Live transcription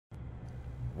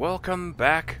Welcome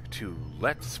back to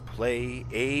Let's Play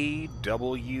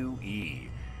A.W.E,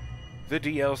 the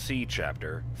DLC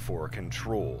chapter for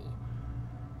Control.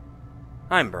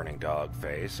 I'm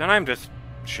BurningDogFace, and I'm just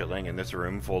chilling in this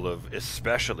room full of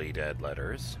especially dead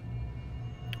letters.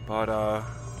 But,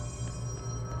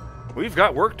 we've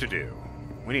got work to do.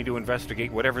 We need to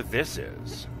investigate whatever this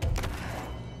is.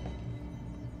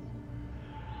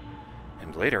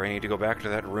 And later I need to go back to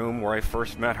that room where I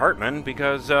first met Hartman,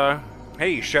 because,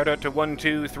 hey, shout out to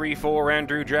 1234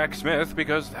 Andrew Jack Smith,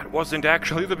 because that wasn't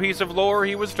actually the piece of lore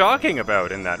he was talking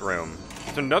about in that room.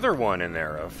 There's another one in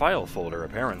there, a file folder,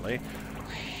 apparently.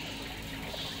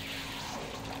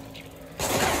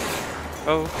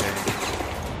 Okay.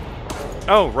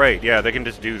 Oh, right, yeah, they can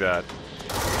just do that.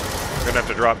 I'm gonna have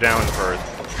to drop down first.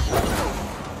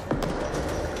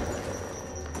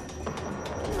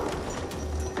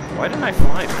 Why didn't I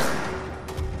fly there?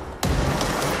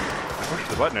 I pushed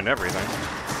the button and everything.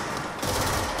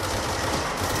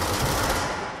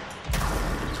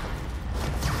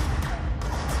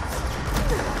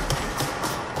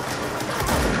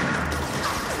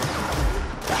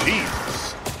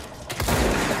 Jesus.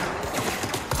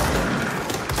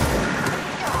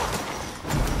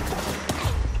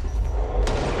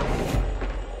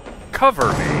 Cover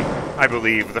me, I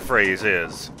believe the phrase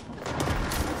is.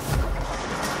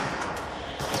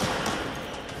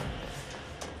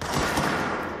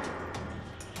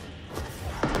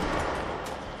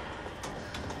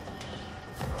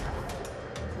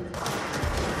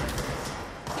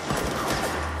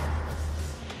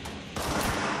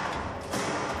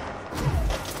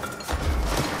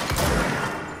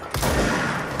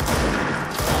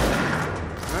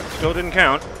 Still didn't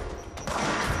count.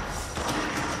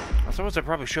 I suppose I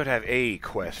probably should have a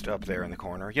quest up there in the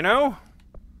corner, you know?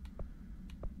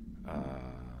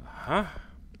 Huh?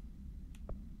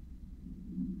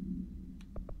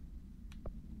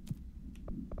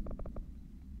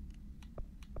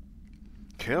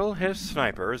 Kill his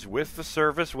snipers with the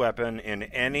service weapon in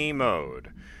any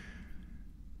mode.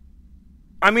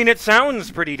 I mean, it sounds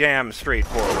pretty damn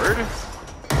straightforward.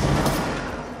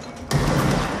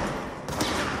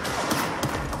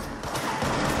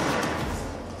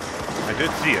 I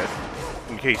did see it,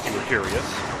 in case you were curious.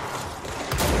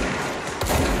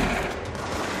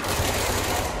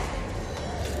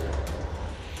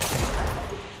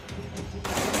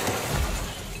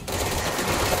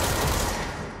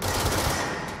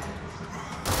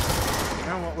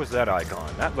 Now, what was that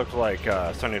icon? That looked like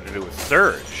something to do with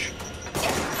Surge.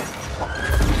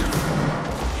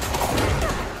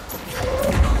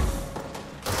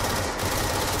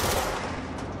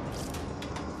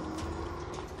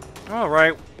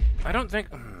 Alright, I don't think...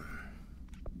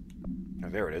 Oh,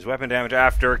 there it is. Weapon damage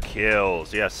after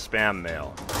kills. Yes, spam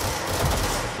mail.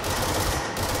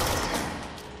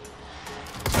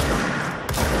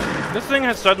 This thing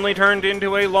has suddenly turned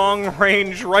into a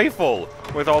long-range rifle,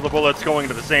 with all the bullets going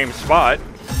to the same spot.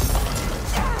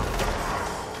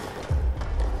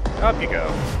 Up you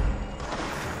go.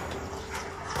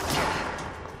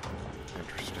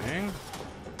 Interesting.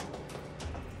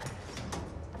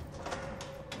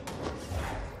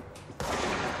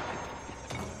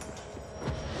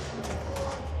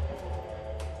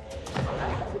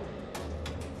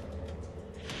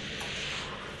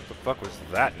 What the fuck was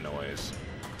that noise?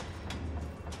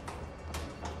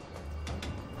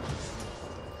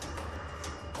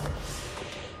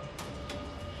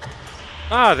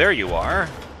 Ah, there you are.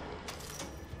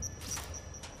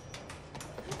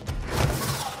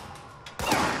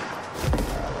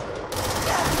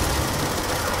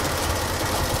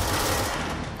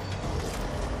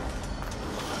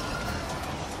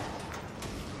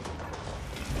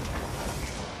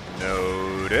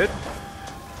 Noted.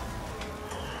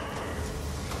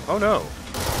 Oh no.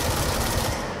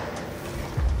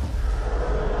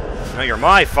 Now you're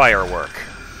my firework.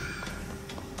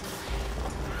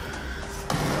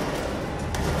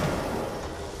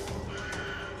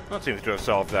 That seems to have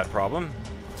solved that problem.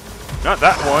 Not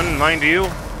that one, mind you.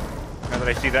 Now that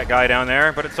I see that guy down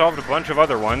there, but it solved a bunch of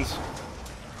other ones.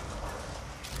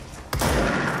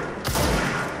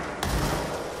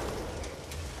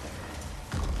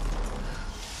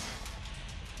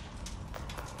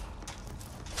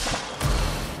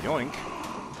 Yoink.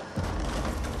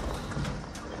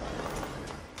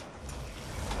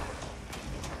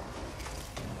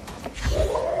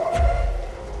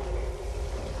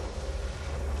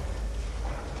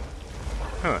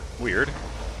 Huh, weird.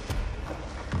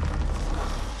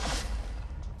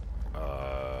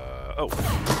 Oh.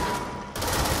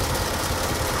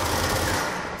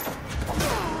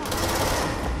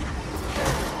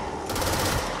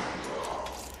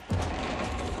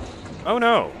 Oh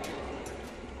no!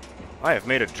 I have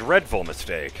made a dreadful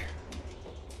mistake.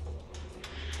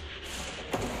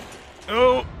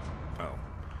 Oh! Oh.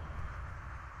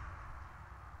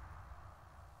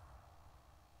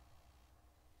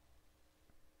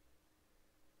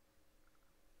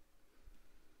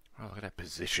 Oh, look at that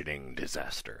positioning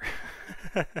disaster.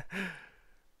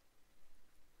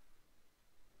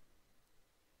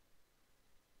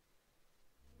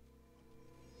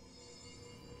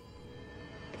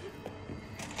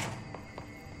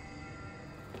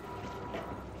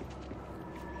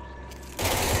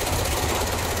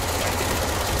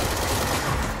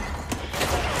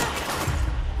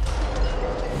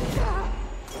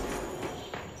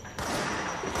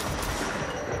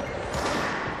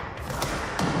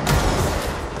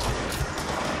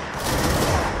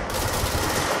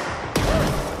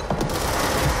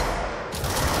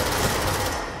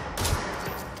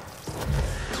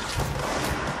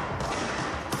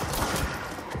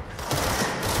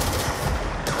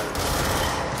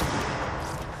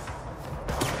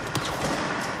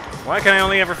 Why can I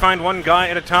only ever find one guy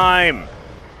at a time?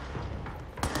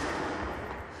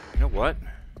 You know what?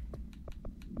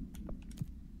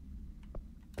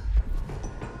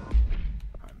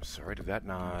 I'm sorry, did that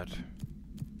not...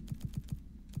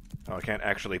 Oh, I can't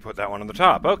actually put that one on the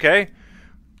top. Okay.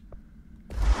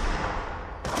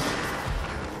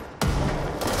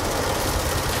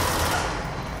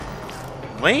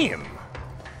 Lame.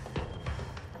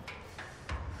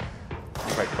 I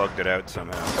think I bugged it out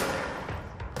somehow.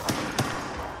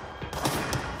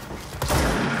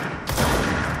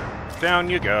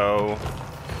 Down you go.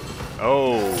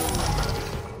 Oh.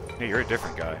 Hey, you're a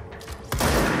different guy.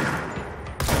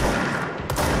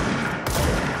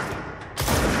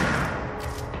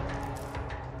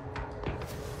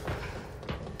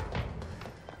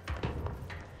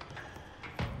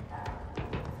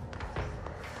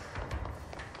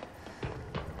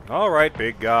 All right,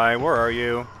 big guy, where are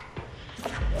you?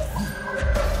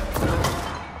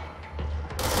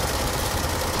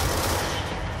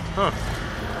 Huh.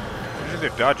 Their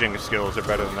dodging skills are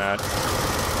better than that.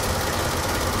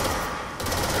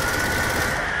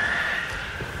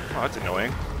 Oh, that's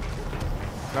annoying.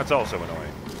 That's also annoying.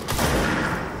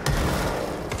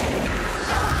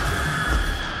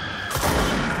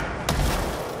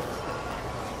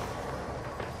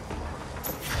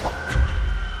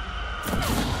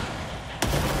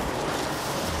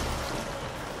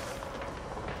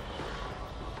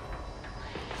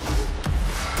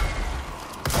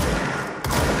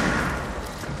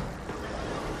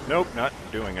 Nope, not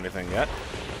doing anything yet.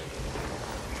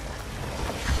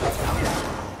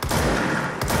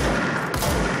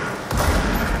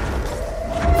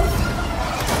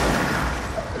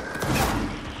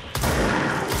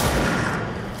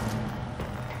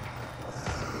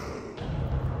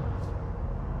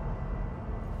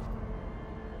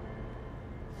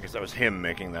 I guess that was him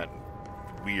making that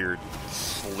weird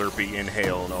slurpy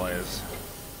inhale noise.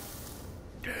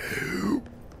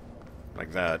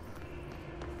 Like that.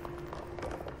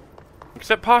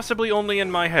 Except possibly only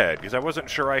in my head, because I wasn't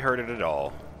sure I heard it at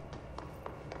all.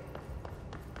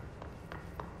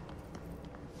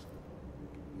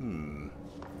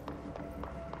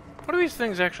 What do these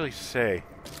things actually say?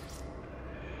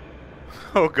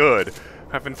 Oh good.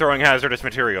 I've been throwing hazardous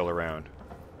material around.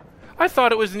 I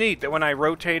thought it was neat that when I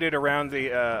rotated around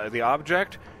the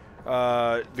object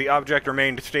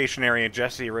remained stationary and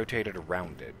Jesse rotated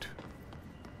around it.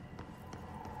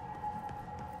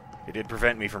 It did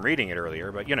prevent me from reading it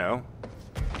earlier, but you know.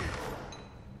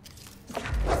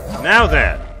 Now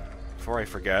then, before I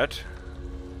forget.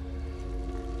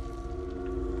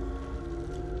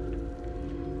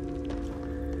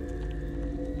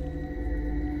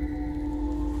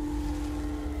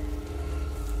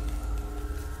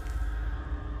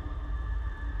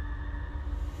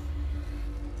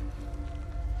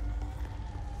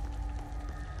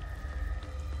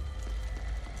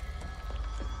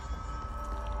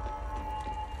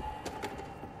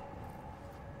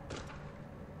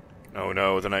 Oh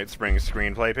no, the Night Springs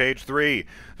screenplay, page 3.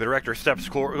 The director steps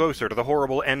closer to the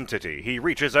horrible entity. He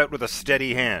reaches out with a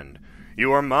steady hand.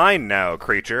 You are mine now,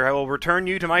 creature. I will return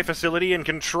you to my facility and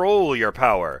control your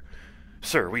power.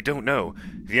 Sir, we don't know.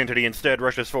 The entity instead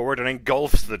rushes forward and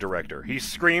engulfs the director. He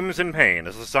screams in pain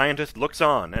as the scientist looks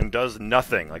on and does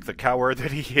nothing, like the coward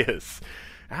that he is.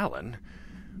 Alan?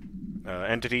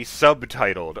 Entity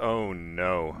subtitled. Oh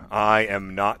no. I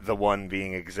am not the one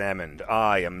being examined.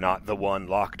 I am not the one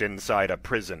locked inside a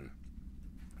prison.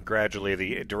 Gradually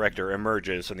the director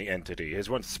emerges from the entity. His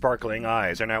once sparkling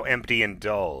eyes are now empty and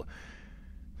dull.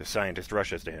 The scientist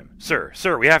rushes to him. Sir,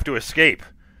 we have to escape.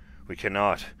 We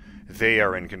cannot. They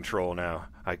are in control now.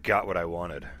 I got what I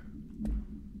wanted.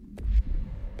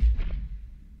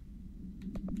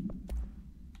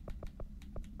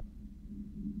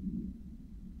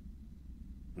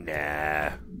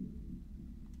 Nah.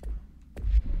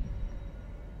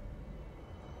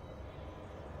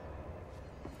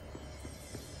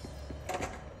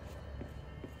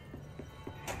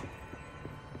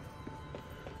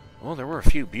 Well, there were a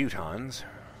few butons.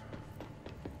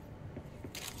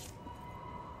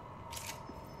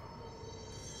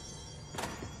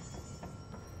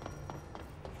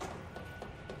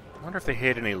 I wonder if they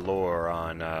hid any lore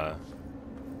on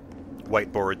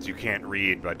whiteboards you can't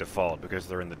read by default because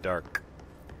they're in the dark.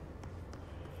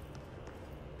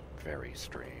 Very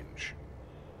strange.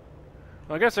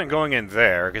 Well, I guess I'm going in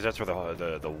there because that's where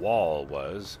the wall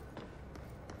was.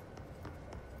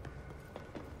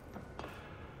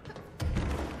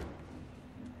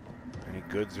 Any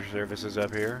goods or services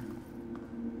up here?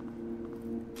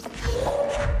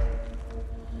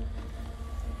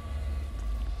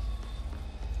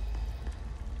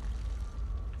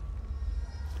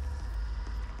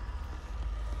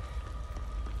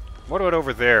 What about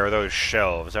over there, those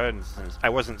shelves? I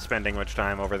wasn't spending much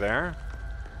time over there.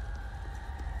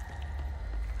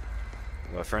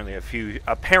 Well, apparently a few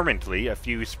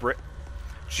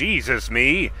Jesus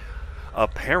me!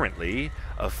 Apparently,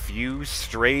 a few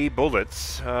stray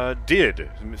bullets did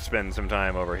spend some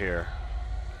time over here.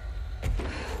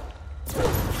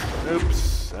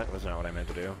 Oops, that was not what I meant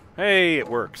to do. Hey, it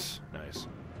works. Nice.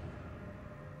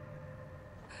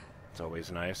 It's always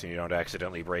nice, and you don't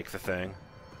accidentally break the thing.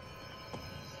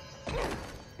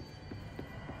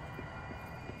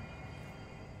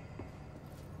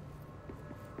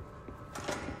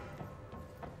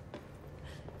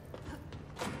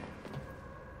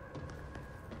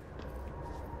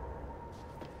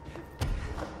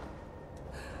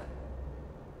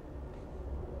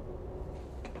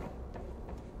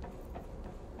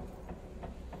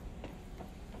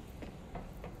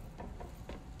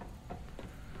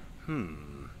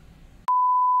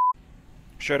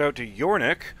 Shout out to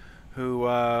Yornik, who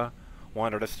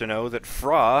wanted us to know that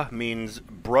Fra means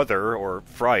brother, or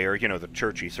friar, you know, the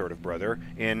churchy sort of brother,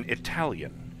 in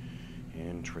Italian.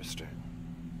 Interesting.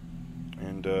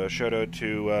 And shout out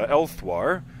to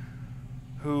Elthwar,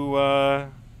 who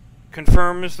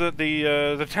confirms that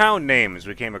the town names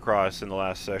we came across in the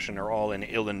last session are all in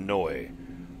Illinois,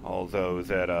 although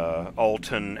that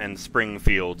Alton and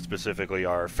Springfield specifically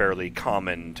are fairly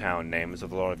common town names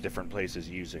with a lot of different places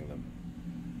using them.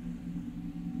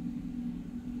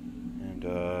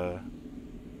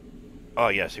 Oh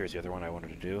yes, here's the other one I wanted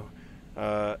to do.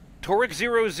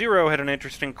 Toric00 had an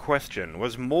interesting question.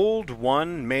 Was Mold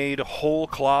 1 made whole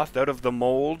cloth out of the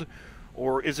mold,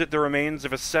 or is it the remains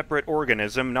of a separate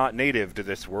organism not native to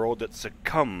this world that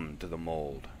succumbed to the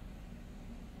mold?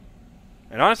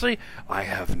 And honestly, I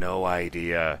have no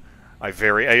idea. I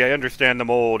understand the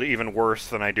mold even worse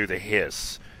than I do the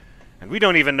hiss. And we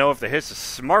don't even know if the hiss is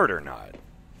smart or not.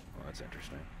 Well, that's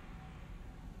interesting.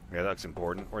 Yeah, that's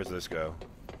important. Where's this go?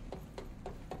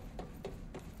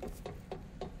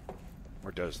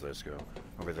 Where does this go?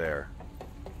 Over there.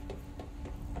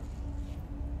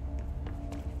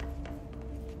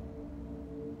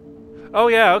 Oh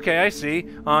yeah, okay, I see.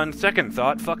 On second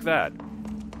thought, fuck that.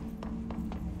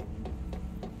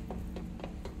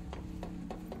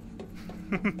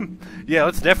 Yeah,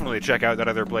 let's definitely check out that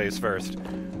other place first.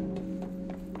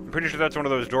 I'm pretty sure that's one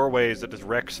of those doorways that just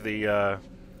wrecks the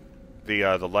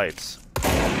lights.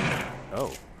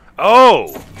 Oh.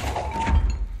 Oh!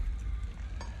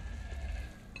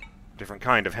 Different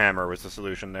kind of hammer was the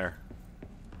solution there.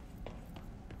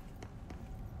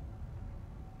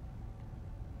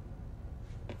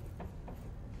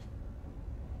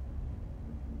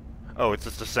 Oh, it's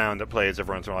just a sound that plays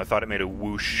every once in a while. I thought it made a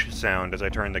whoosh sound as I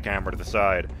turned the camera to the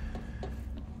side.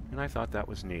 And I thought that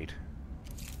was neat.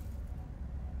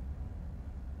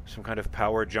 Some kind of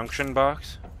power junction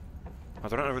box? I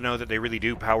don't ever know that they really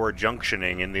do power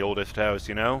junctioning in the oldest house,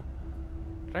 you know?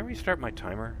 Did I restart my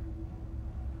timer?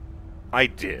 I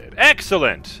did.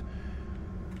 Excellent!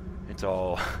 It's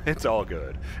all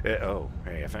good. Oh,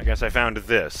 hey, I guess I found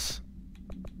this.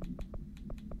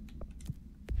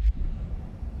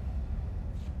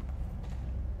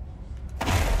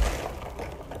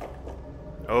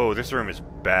 Oh, this room is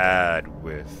bad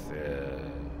with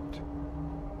it.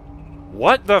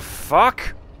 What the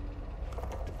fuck?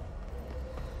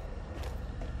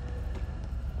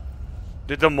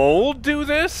 Did the mold do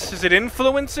this? Is it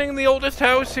influencing the oldest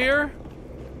house here?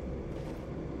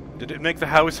 Did it make the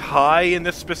house high in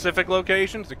this specific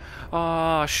location? It's like,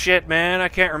 oh, shit, man. I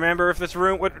can't remember if this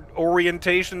room, what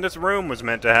orientation this room was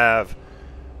meant to have.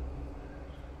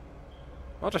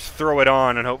 I'll just throw it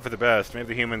on and hope for the best. Maybe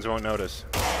the humans won't notice.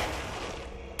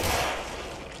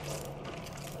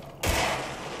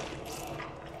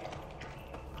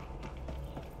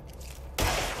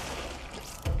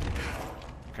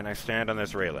 Can I stand on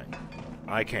this railing?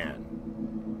 I can.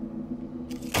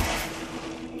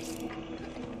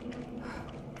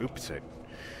 Oops, it.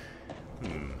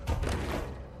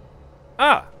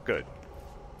 Ah, good.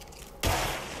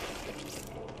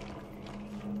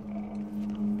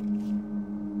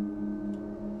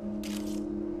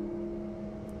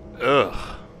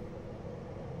 Ugh.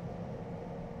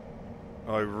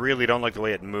 Oh, I really don't like the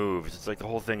way it moves. It's like the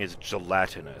whole thing is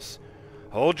gelatinous.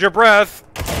 Hold your breath!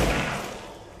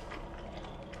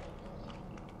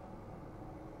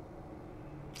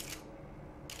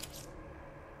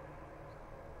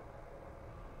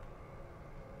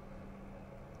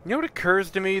 You know what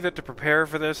occurs to me? That to prepare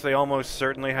for this, they almost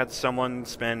certainly had someone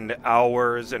spend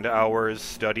hours and hours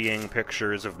studying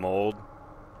pictures of mold.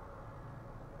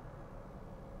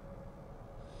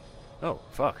 Oh,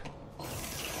 fuck.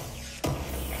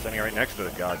 Standing right next to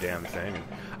the goddamn thing.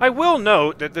 I will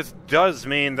note that this does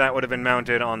mean that would have been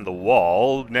mounted on the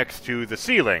wall next to the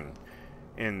ceiling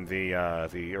in the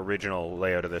original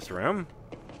layout of this room.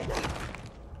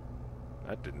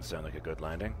 That didn't sound like a good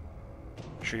landing.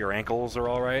 Sure your ankles are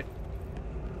alright?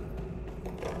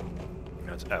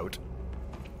 No, it's out.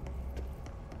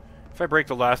 If I break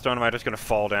the last one, am I just gonna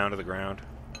fall down to the ground?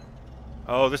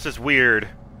 Oh, this is weird.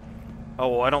 Oh,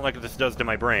 well, I don't like what this does to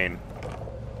my brain. I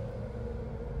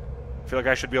feel like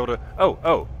I should be able to...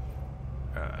 Oh!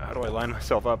 How do I line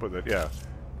myself up with it? Yeah.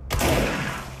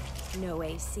 No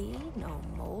AC, no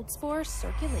mold spore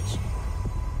circulation.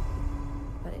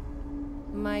 But it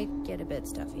might get a bit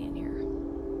stuffy in here.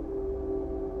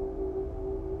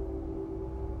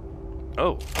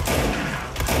 Oh.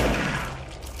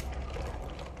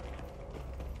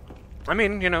 I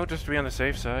mean, you know, just to be on the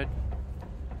safe side.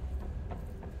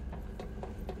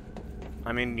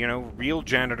 I mean, you know, real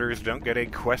janitors don't get a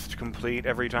quest complete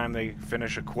every time they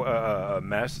finish a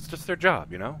mess. It's just their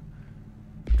job, you know?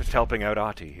 Just helping out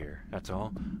Ati here, that's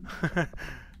all.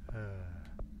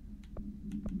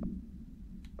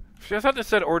 See, I thought this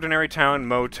said Ordinary Town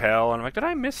Motel, and I'm like, did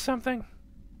I miss something?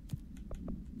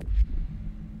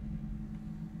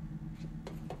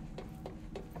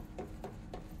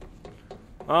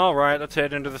 Alright, let's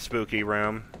head into the spooky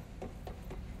room.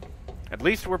 At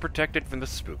least we're protected from the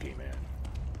spooky man.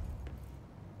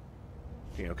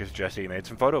 You know, because Jesse made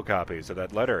some photocopies of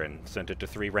that letter and sent it to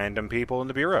 3 random people in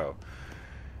the bureau.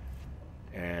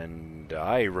 And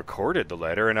I recorded the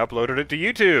letter and uploaded it to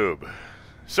YouTube.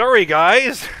 Sorry,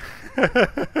 guys!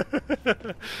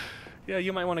 Yeah,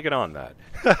 you might want to get on that.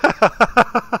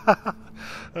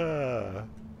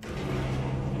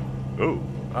 Ooh,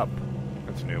 up.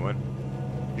 That's a new one.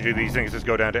 Usually these things just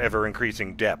go down to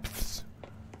ever-increasing depths.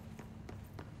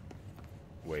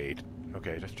 Wait.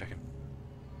 Okay, just checking.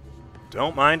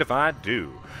 Don't mind if I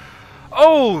do.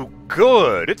 Oh,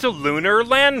 good! It's a lunar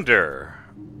lander!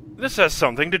 This has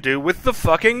something to do with the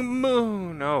fucking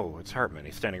moon! Oh, it's Hartman.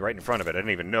 He's standing right in front of it. I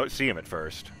didn't even see him at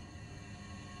first.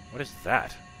 What is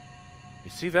that? You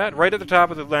see that? Right at the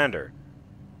top of the lander.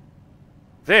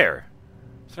 There!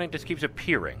 Something just keeps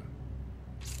appearing.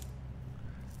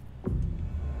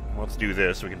 Let's do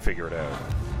this so we can figure it out.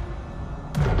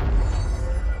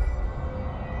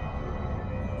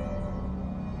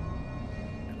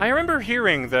 I remember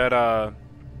hearing that a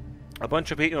bunch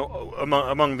of people,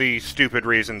 among the stupid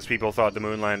reasons people thought the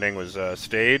moon landing was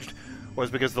staged,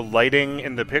 was because the lighting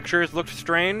in the pictures looked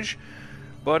strange.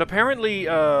 But apparently,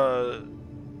 the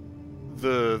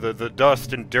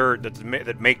dust and dirt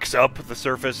that makes up the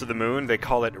surface of the moon, they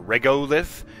call it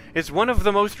regolith, is one of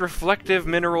the most reflective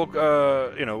mineral,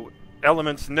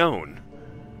 elements known.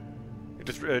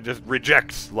 It just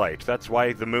rejects light. That's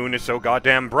why the moon is so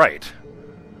goddamn bright.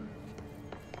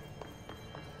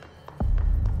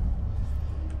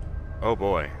 Oh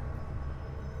boy.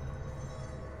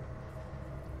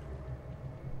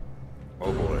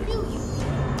 Oh boy.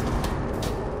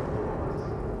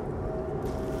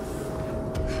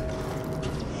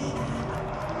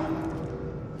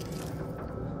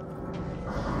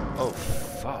 Oh,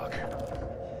 fuck.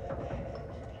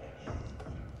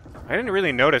 I didn't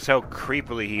really notice how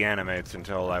creepily he animates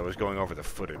until I was going over the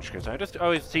footage, because I just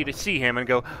always see him and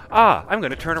go, ah, I'm going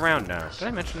to turn around now. Did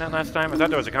I mention that last time? I thought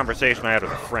that was a conversation I had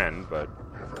with a friend, but...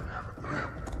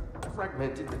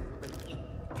 Fragmented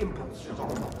impulses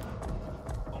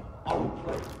all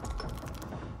place.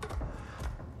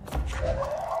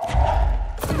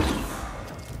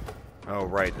 Oh,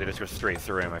 right, they just go straight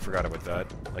through him. I forgot about that.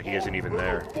 Like, he isn't even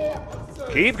there.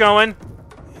 Keep going!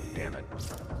 Damn it.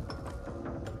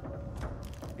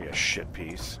 You shit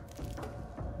piece.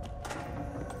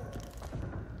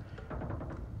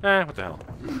 What the hell?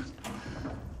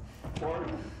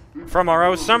 Fra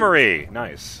Mauro summary!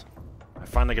 Nice. I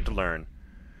finally get to learn.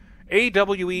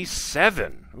 A.W.E.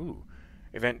 7. Ooh.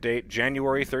 Event date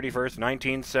January 31st,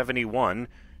 1971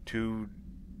 to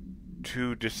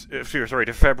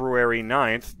February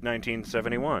 9th,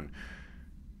 1971.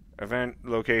 Event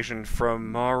location Fra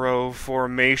Mauro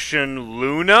Formation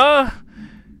Luna?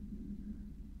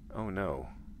 Oh no.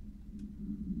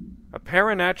 A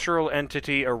paranatural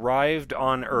entity arrived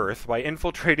on Earth by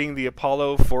infiltrating the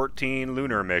Apollo 14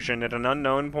 lunar mission at an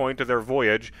unknown point of their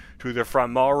voyage to the Fra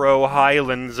Mauro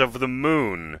Highlands of the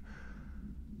Moon.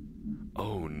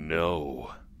 Oh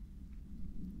no.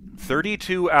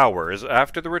 32 hours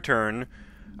after the return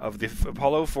of the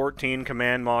Apollo 14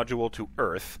 command module to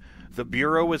Earth, the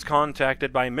Bureau was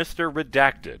contacted by Mr.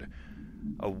 Redacted,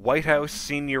 a White House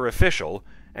senior official,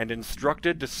 and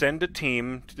instructed to send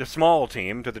a small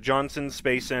team to the Johnson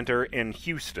Space Center in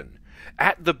Houston.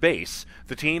 At the base,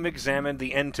 the team examined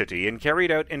the entity and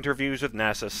carried out interviews with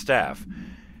NASA staff.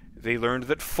 They learned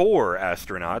that 4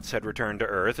 astronauts had returned to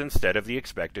Earth instead of the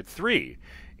expected 3.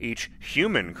 Each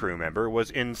human crew member was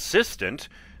insistent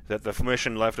that the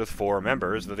mission left with 4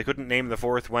 members, that they couldn't name the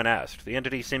 4th when asked. The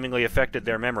entity seemingly affected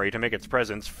their memory to make its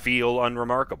presence feel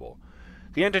unremarkable.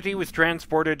 The entity was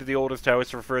transported to the oldest house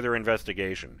for further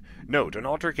investigation. Note, an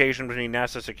altercation between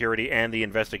NASA security and the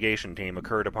investigation team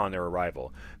occurred upon their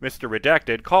arrival. Mr.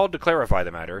 Redacted called to clarify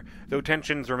the matter, though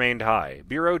tensions remained high.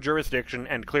 Bureau jurisdiction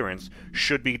and clearance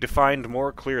should be defined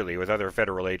more clearly with other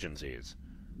federal agencies.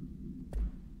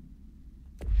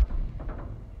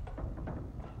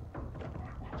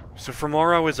 So Fra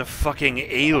Mauro is a fucking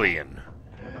alien.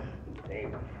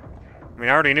 I mean,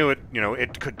 I already knew it,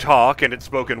 it could talk and it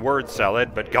spoken word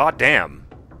salad, but goddamn.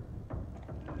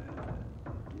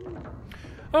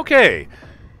 Okay.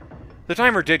 The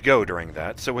timer did go during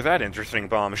that, so with that interesting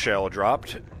bombshell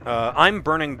dropped, I'm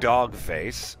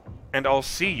BurningDogFace, and I'll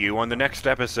see you on the next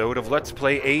episode of Let's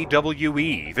Play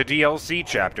A.W.E, the DLC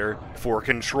chapter for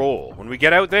Control. When we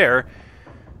get out there,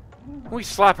 we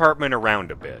slap Hartman around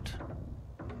a bit.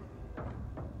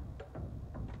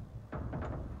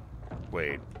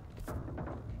 Wait.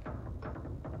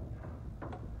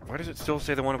 Why does it still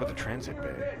say the one about the transit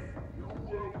bay?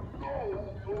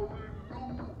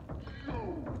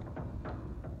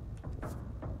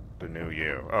 The new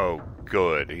you. Oh,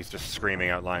 good. He's just screaming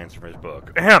out lines from his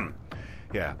book. Ahem!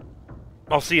 Yeah.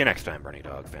 I'll see you next time, Burning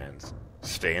Dog fans.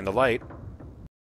 Stay in the light.